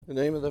In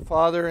the name of the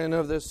Father, and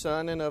of the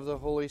Son, and of the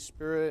Holy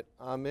Spirit.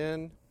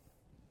 Amen.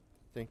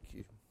 Thank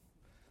you.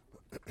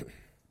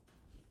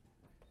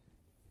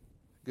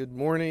 Good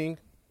morning.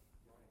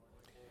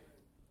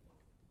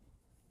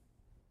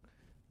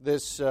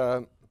 This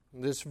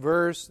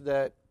verse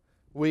that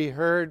we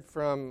heard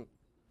from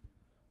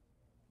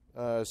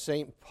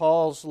St.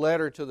 Paul's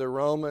letter to the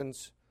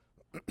Romans,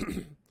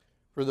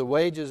 for the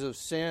wages of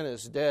sin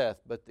is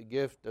death, but the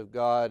gift of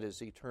God is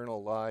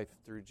eternal life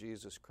through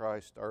Jesus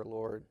Christ our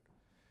Lord.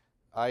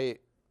 I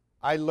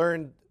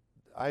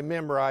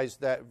memorized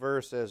that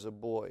verse as a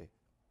boy.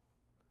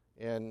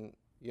 And,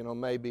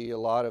 maybe a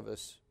lot of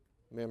us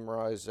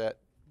memorized that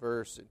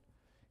verse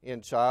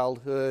in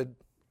childhood.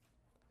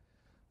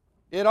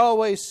 It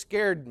always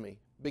scared me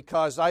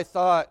because I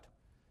thought,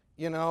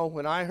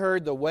 when I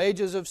heard the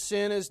wages of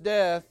sin is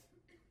death,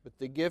 but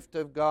the gift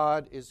of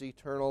God is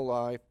eternal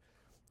life,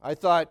 I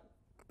thought,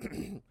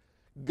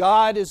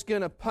 God is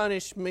going to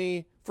punish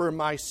me for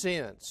my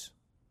sins.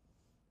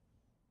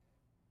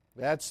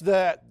 That's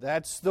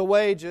the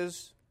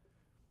wages.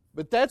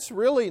 But that's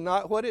really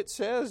not what it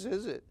says,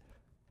 is it?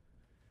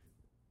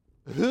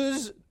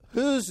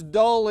 Who's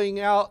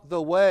doling out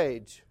the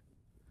wage?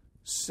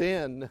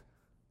 Sin.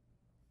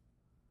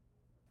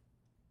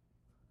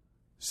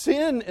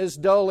 Sin is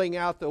doling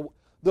out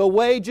the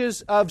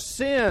wages of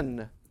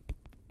sin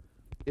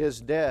is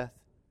death.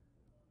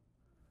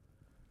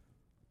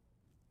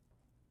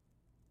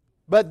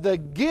 But the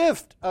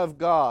gift of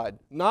God,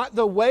 not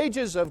the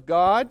wages of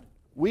God,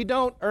 we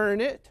don't earn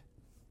it.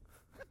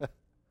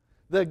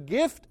 The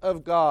gift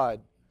of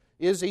God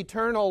is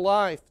eternal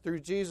life through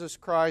Jesus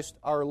Christ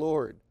our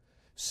Lord.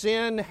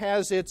 Sin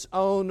has its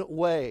own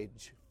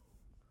wage.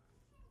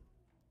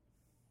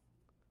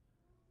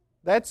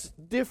 That's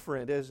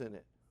different, isn't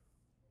it?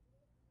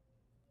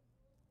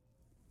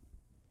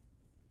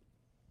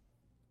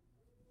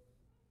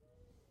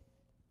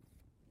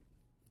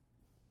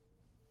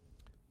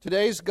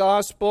 Today's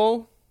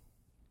gospel,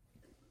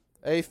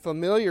 a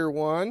familiar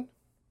one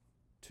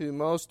to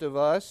most of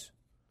us,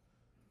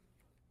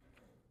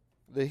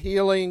 the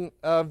healing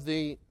of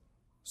the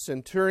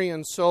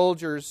centurion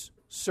soldier's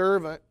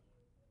servant.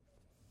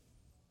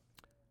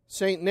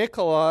 St.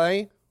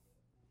 Nikolai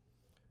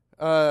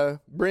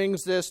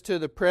brings this to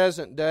the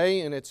present day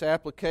and its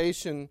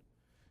application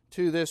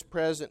to this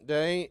present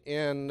day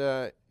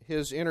in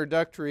his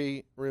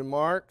introductory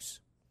remarks.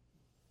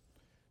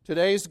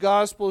 Today's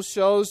gospel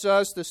shows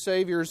us the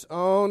Savior's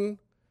own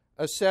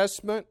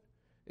assessment.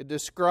 It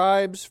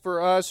describes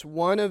for us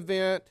one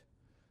event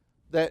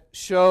that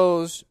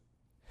shows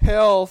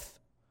health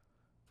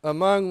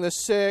among the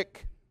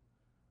sick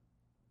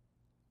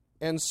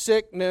and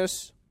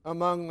sickness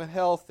among the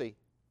healthy.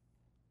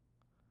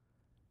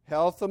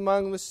 Health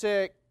among the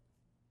sick.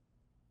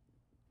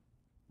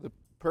 The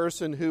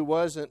person who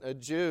wasn't a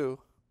Jew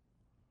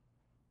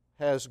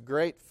has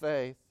great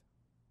faith,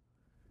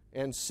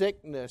 and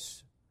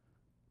sickness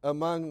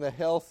among the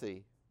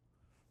healthy.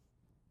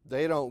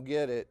 They don't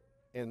get it,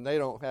 and they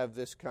don't have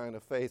this kind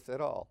of faith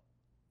at all.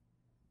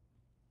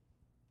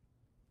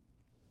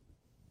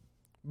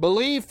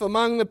 Belief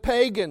among the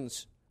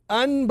pagans,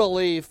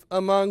 unbelief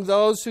among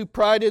those who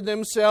prided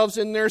themselves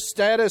in their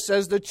status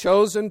as the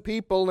chosen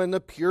people and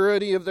the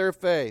purity of their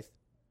faith.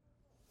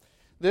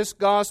 This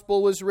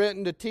gospel was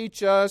written to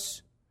teach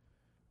us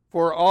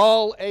for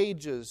all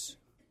ages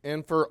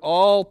and for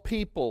all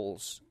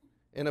peoples,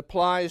 and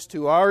applies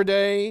to our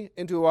day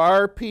and to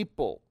our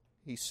people,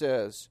 he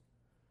says.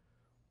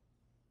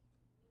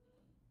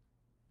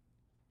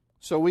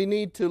 So we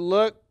need to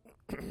look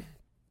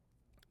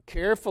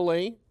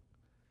carefully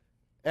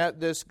at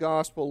this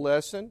gospel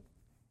lesson.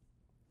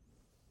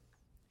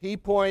 He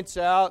points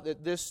out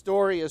that this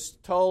story is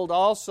told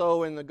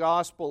also in the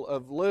Gospel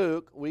of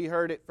Luke. We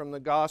heard it from the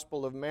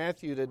Gospel of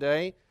Matthew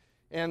today,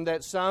 and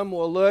that some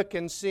will look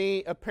and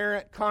see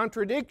apparent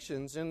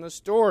contradictions in the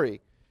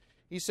story.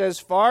 He says,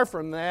 far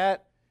from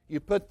that,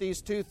 you put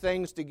these two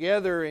things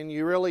together and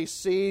you really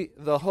see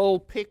the whole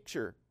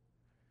picture.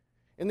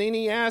 And then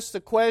he asks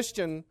the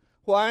question,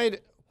 why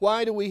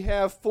do we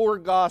have four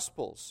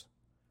Gospels?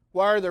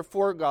 Why are there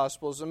four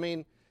Gospels? I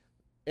mean,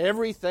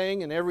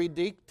 everything and every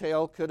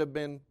detail could have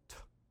been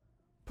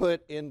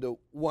put into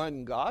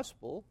one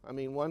Gospel. I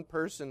mean, one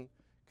person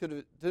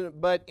could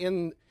have, but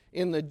in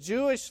the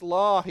Jewish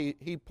law,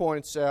 he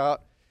points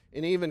out,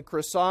 and even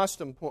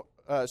Chrysostom,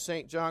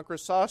 St. John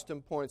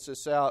Chrysostom points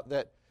this out,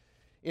 that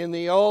in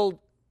the old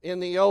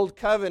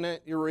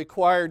covenant, you're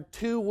required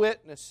two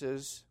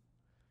witnesses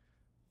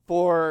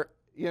for,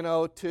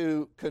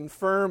 to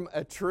confirm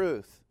a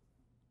truth.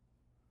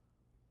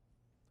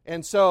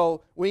 And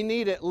so we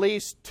need at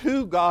least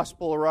two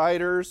gospel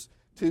writers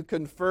to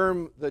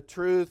confirm the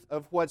truth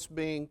of what's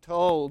being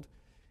told.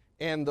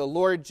 And the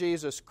Lord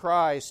Jesus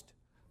Christ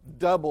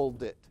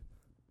doubled it.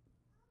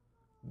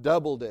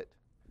 Doubled it.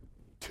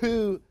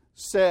 Two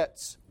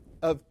sets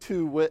of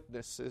two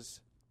witnesses.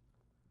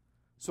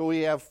 So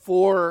we have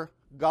four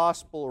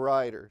gospel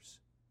writers.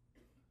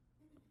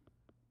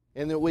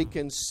 And that we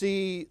can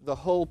see the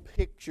whole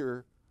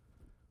picture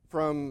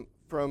from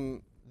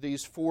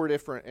these four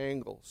different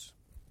angles.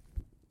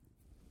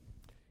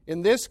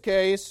 In this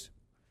case,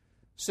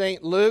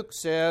 St. Luke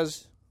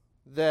says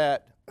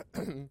that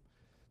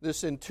the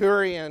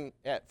centurion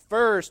at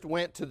first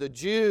went to the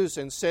Jews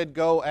and said,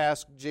 "Go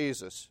ask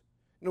Jesus."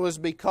 And it was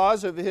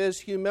because of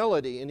his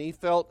humility, and he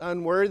felt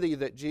unworthy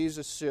that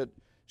Jesus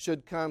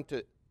should come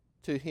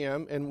to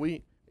him, and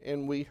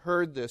we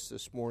heard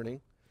this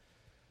morning.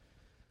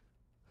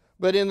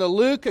 But in the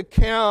Luke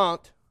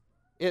account,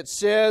 it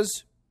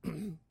says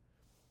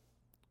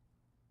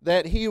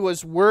that he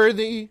was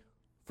worthy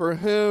for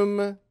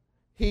whom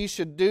he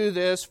should do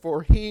this,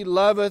 for he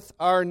loveth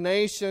our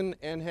nation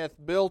and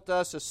hath built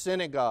us a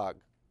synagogue.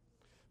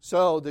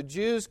 So the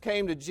Jews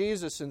came to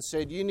Jesus and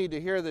said, "You need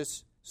to hear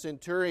this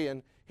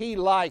centurion. He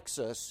likes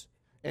us,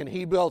 and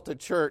he built a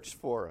church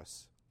for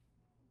us."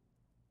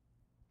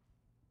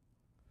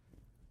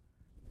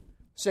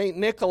 St.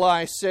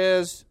 Nikolai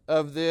says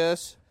of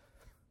this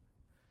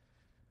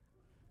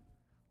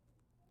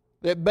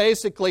that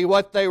basically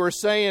what they were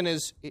saying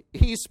is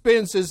he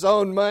spends his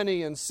own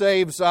money and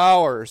saves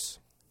ours.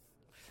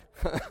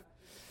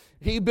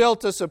 He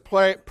built us a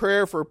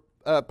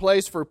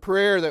place for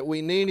prayer that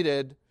we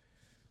needed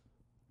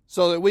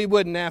so that we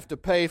wouldn't have to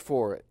pay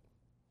for it.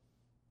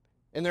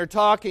 And they're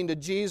talking to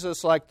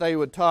Jesus like they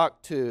would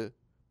talk to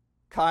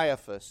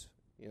Caiaphas,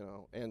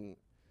 and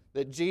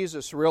that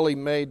Jesus really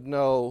made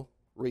no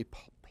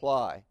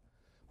reply.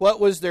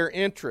 What was their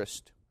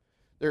interest?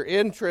 Their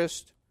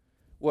interest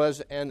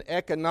was an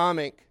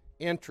economic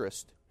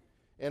interest.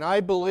 And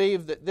I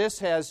believe that this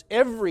has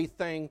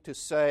everything to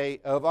say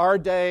of our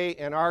day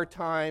and our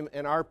time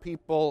and our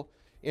people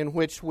in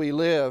which we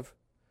live.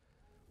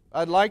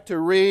 I'd like to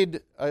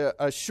read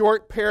a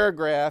short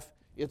paragraph.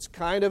 It's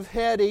kind of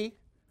heady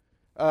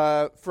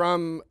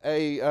from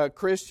a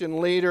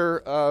Christian leader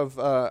of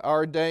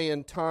our day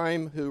and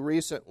time who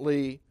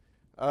recently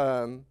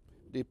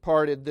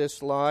departed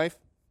this life.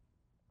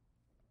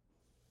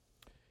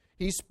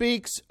 He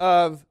speaks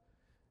of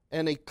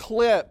an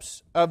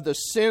eclipse of the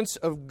sense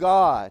of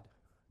God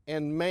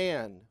and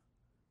man,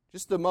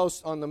 just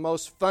on the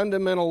most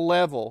fundamental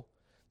level,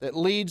 that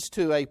leads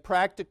to a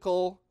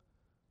practical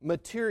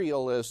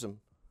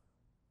materialism.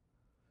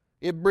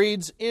 It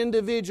breeds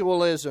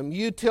individualism,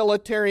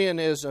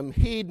 utilitarianism,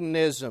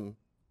 hedonism.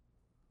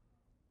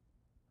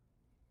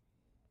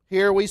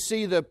 Here we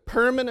see the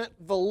permanent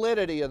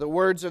validity of the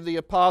words of the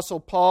Apostle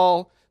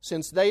Paul.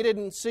 Since they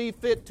didn't see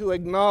fit to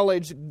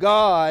acknowledge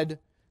God,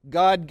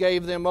 God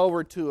gave them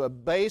over to a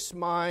base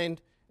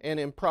mind and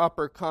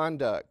improper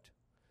conduct.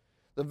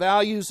 The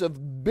values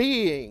of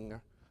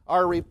being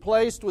are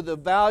replaced with the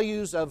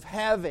values of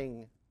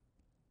having.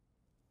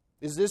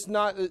 Is this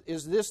not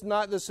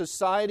the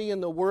society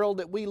and the world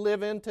that we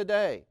live in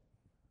today?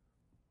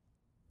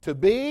 To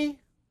be?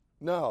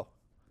 No.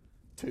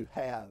 To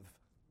have.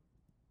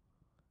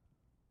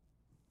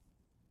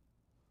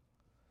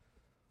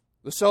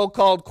 The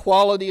so-called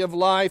quality of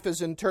life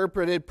is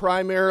interpreted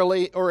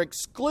primarily or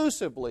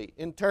exclusively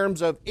in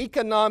terms of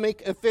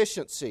economic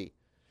efficiency,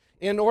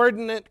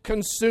 inordinate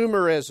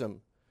consumerism,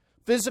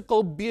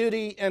 physical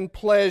beauty and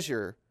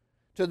pleasure,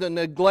 to the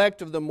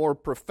neglect of the more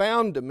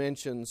profound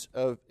dimensions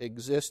of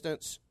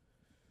existence,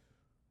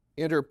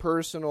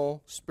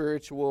 interpersonal,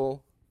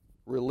 spiritual,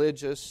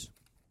 religious.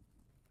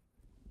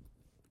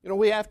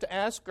 We have to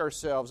ask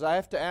ourselves, I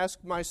have to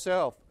ask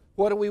myself,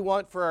 what do we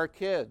want for our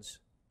kids?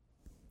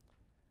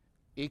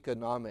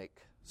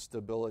 Economic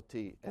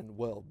stability and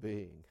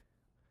well-being.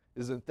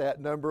 Isn't that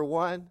number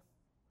one?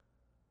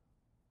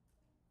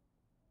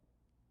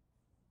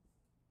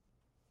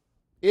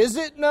 Is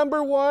it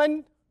number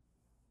one?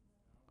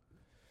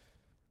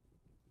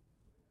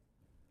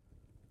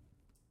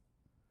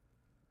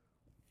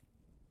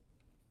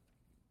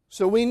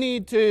 So we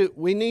need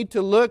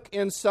to look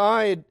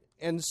inside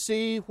and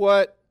see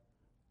what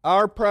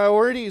our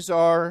priorities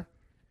are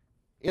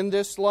in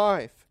this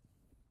life.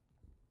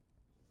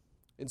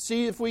 And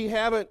see if we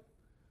haven't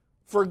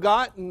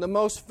forgotten the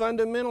most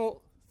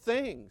fundamental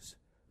things.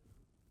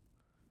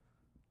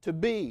 To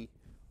be.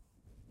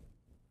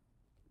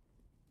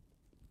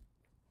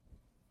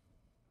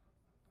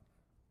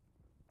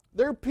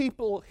 There are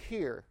people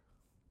here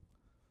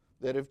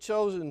that have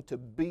chosen to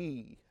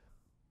be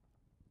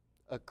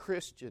a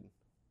Christian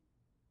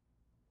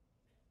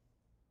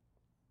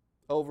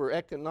over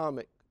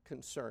economic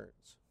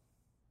concerns.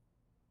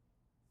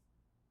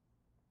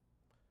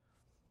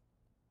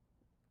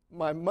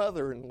 My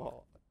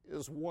mother-in-law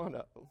is one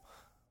of them.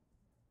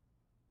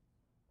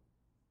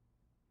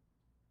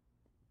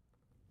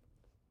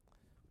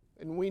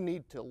 And we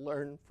need to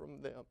learn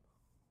from them.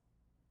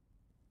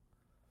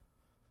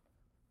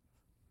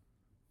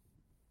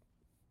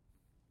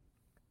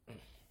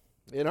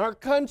 In our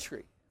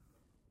country,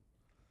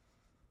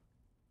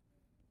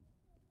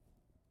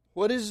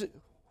 what is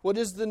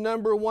the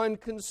number one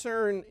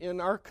concern in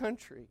our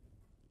country?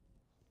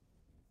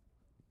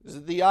 Is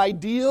it the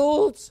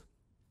ideals?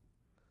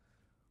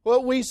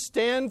 What we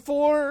stand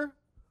for?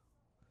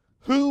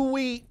 Who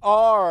we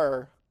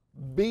are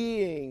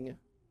being?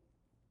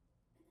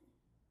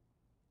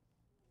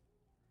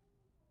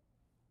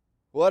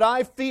 what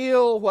I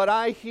feel, what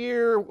I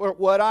hear, or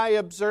what I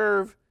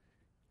observe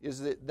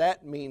is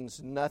that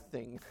means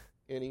nothing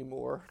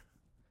anymore.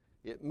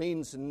 It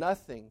means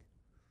nothing.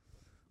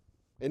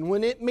 And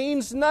when it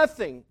means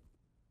nothing,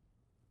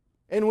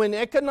 and when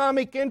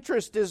economic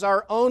interest is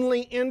our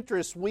only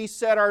interest, we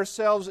set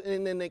ourselves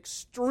in an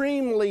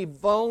extremely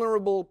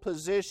vulnerable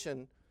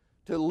position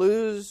to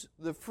lose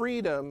the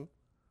freedom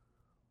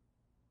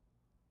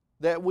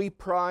that we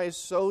prize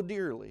so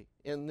dearly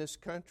in this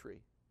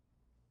country.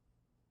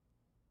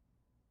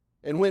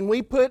 And when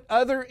we put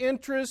other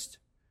interests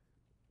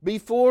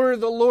before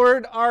the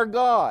Lord our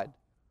God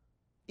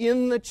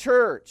in the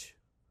church,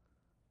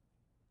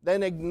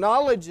 then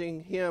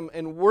acknowledging Him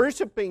and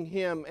worshiping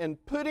Him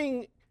and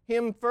putting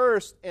Him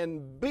first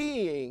and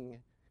being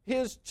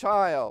His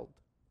child,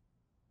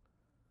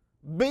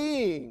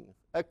 being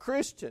a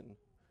Christian,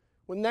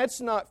 when that's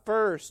not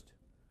first,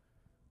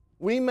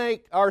 we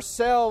make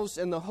ourselves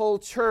and the whole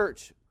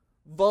church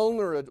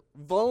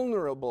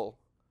vulnerable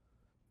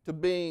to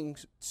being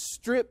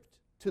stripped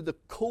to the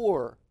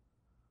core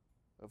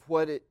of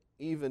what it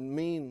even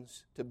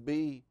means to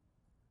be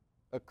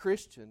a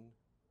Christian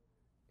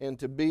and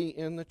to be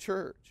in the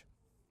church.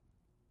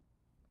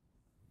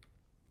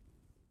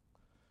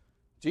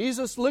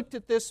 Jesus looked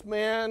at this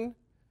man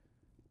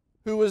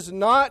who was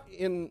not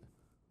in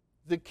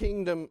the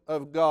kingdom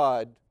of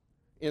God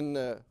in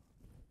the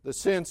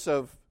sense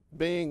of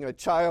being a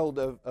child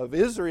of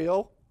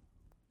Israel,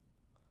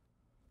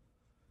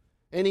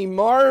 and he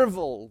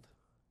marveled.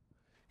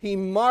 He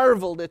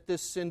marveled at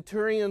this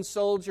centurion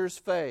soldier's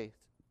faith.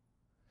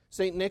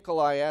 St.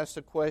 Nikolai asked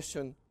the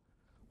question,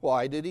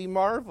 why did he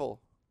marvel?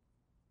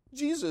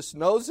 Jesus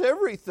knows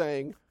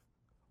everything.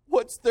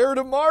 What's there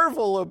to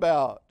marvel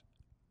about?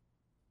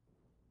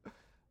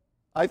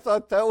 I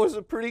thought that was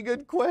a pretty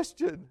good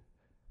question.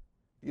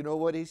 You know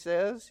what he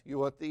says? You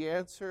want the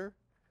answer?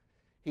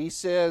 He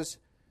says,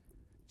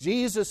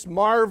 Jesus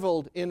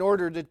marveled in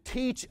order to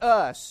teach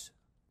us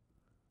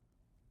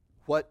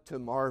what to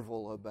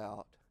marvel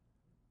about.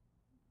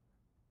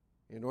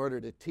 In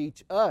order to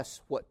teach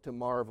us what to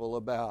marvel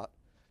about.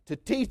 To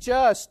teach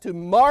us to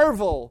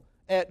marvel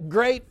at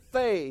great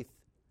faith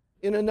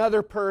in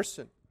another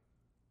person.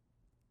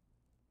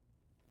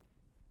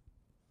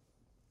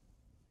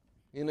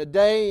 In a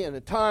day and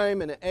a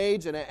time and an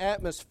age and an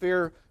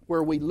atmosphere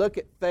where we look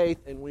at faith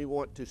and we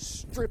want to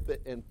strip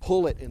it and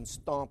pull it and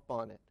stomp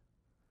on it.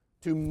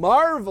 To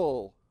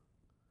marvel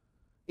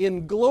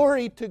in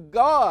glory to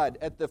God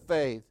at the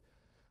faith.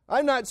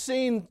 I've not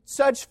seen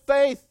such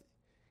faith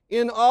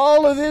in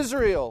all of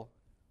Israel.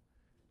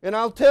 And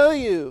I'll tell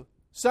you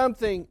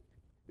something,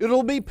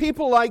 it'll be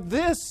people like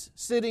this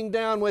sitting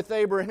down with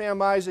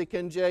Abraham, Isaac,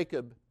 and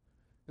Jacob.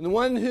 And the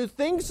one who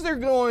thinks they're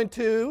going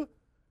to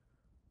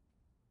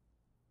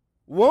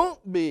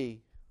won't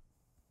be.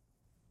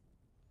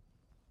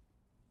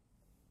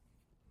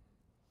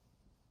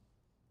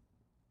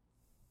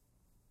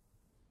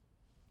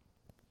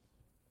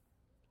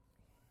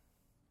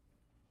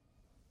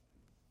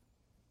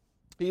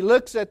 He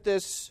looks at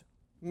this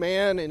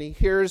man and he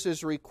hears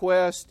his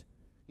request.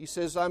 He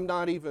says, I'm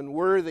not even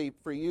worthy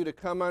for you to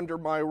come under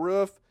my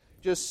roof.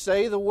 Just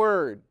say the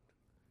word.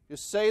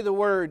 Just say the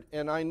word,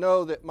 and I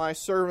know that my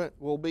servant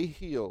will be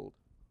healed.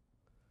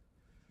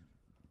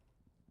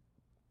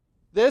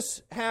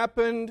 This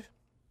happened,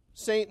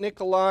 St.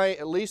 Nikolai,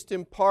 at least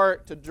in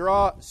part, to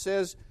draw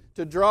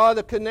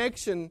the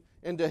connection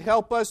and to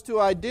help us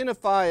to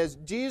identify as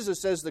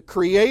Jesus as the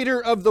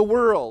creator of the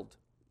world.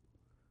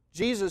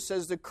 Jesus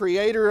as the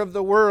creator of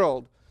the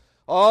world.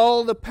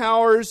 All the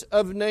powers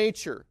of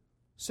nature,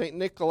 St.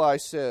 Nikolai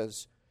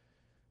says,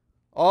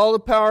 all the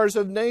powers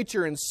of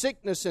nature and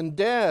sickness and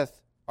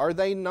death, are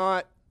they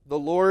not the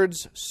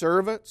Lord's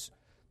servants?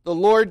 The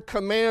Lord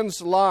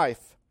commands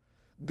life.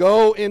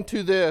 Go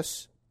into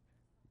this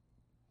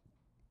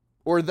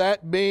or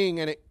that being,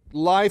 and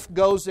life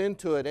goes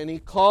into it, and He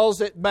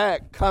calls it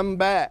back, come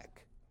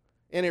back,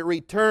 and it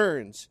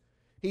returns.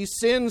 He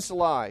sends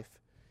life.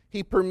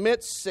 He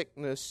permits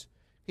sickness.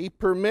 He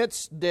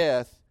permits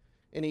death.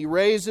 And He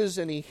raises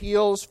and He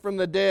heals from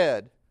the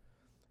dead.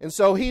 And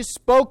so He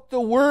spoke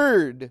the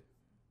word,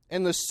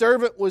 and the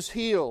servant was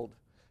healed.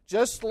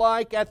 Just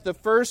like at the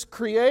first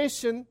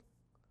creation,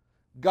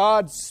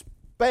 God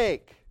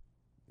spake,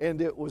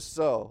 and it was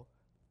so.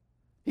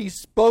 He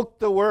spoke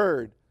the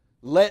word,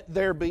 let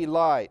there be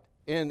light,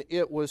 and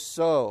it was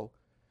so.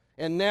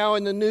 And now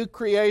in the new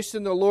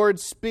creation, the Lord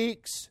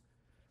speaks,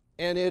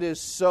 and it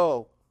is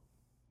so.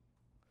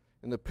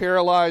 And the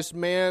paralyzed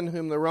man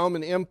whom the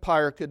Roman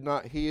Empire could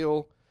not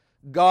heal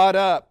got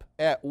up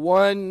at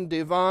one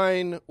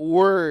divine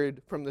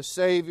word from the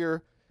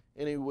Savior,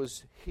 and he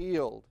was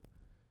healed.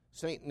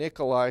 St.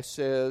 Nikolai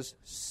says,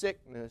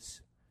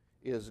 sickness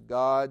is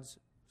God's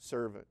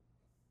servant.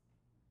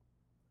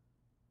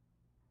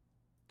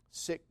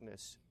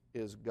 Sickness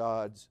is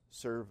God's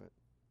servant.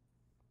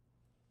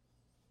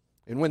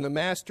 And when the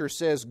Master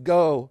says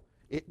go,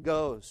 it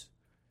goes.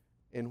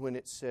 And when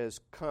it says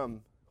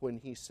come, when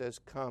He says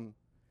come,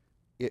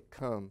 it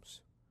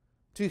comes.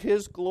 To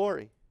His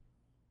glory.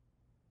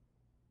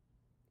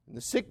 And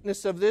the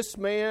sickness of this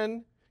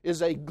man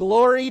is a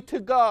glory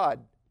to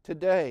God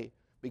today,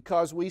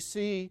 because we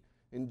see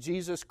in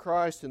Jesus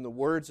Christ, in the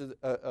words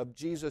of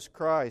Jesus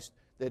Christ,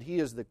 that He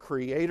is the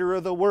creator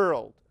of the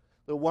world,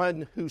 the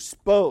one who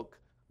spoke,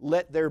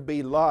 "Let there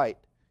be light,"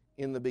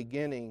 in the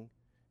beginning,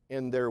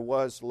 and there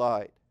was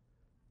light.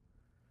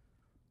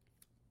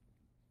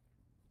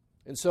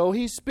 And so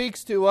He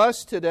speaks to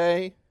us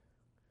today.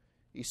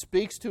 He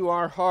speaks to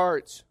our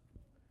hearts.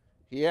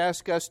 He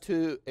asks us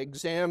to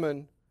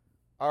examine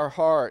our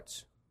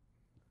hearts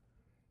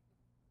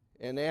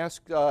and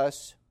ask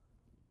us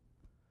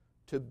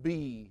to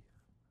be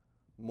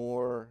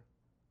more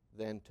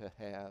than to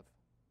have.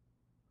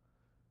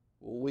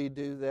 Will we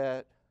do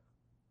that?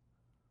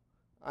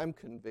 I'm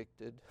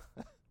convicted.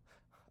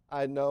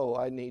 I know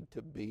I need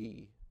to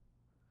be.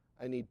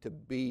 I need to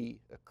be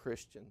a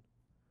Christian.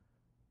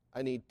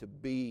 I need to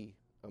be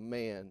a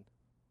man.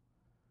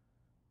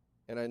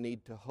 And I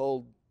need to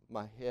hold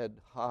my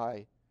head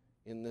high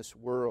in this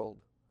world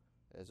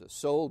as a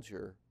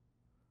soldier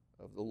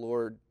of the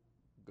Lord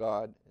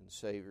God and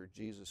Savior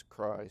Jesus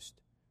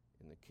Christ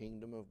in the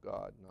kingdom of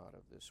God, not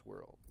of this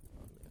world.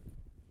 Amen.